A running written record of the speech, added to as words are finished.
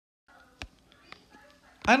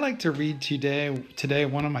I'd like to read today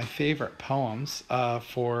one of my favorite poems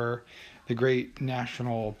for the great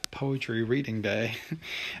National Poetry Reading Day,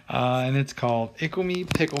 and it's called "Ickle Me,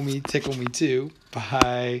 Pickle Me, Tickle Me Too"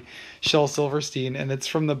 by Shel Silverstein, and it's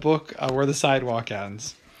from the book Where the Sidewalk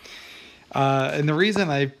Ends. And the reason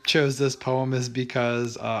I chose this poem is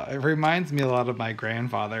because it reminds me a lot of my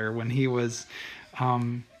grandfather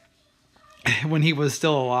um, when he was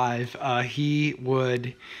still alive. Uh, he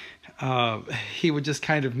would just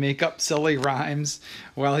kind of make up silly rhymes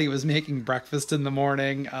while he was making breakfast in the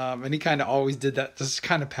morning, and he kind of always did that just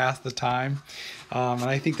kind of pass the time. And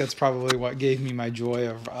I think that's probably what gave me my joy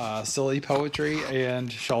of silly poetry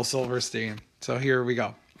and Shel Silverstein. So here we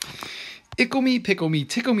go. Ickle me, pickle me,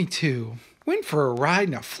 tickle me too. Went for a ride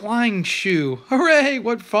in a flying shoe. Hooray,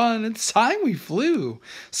 what fun! It's time we flew,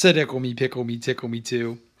 said Ickle me, pickle me, tickle me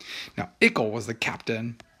too. Now, Ickle was the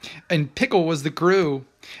captain, and Pickle was the crew,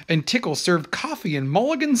 and Tickle served coffee and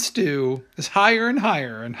mulligan stew. As higher and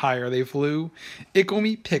higher they flew. Ickle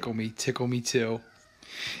me, pickle me, tickle me too.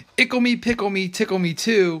 Ickle me, pickle me, tickle me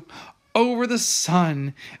too. Over the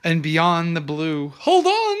sun and beyond the blue. Hold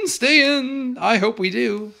on, stay in, I hope we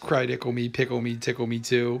do, cried Ickle me, pickle me, tickle me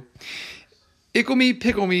too. Ickle me,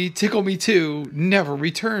 pickle me, tickle me too. Never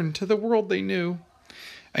returned to the world they knew.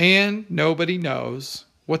 And nobody knows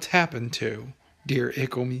what's happened to dear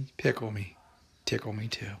Ickle me, pickle me, tickle me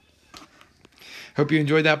too. Hope you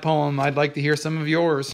enjoyed that poem. I'd like to hear some of yours.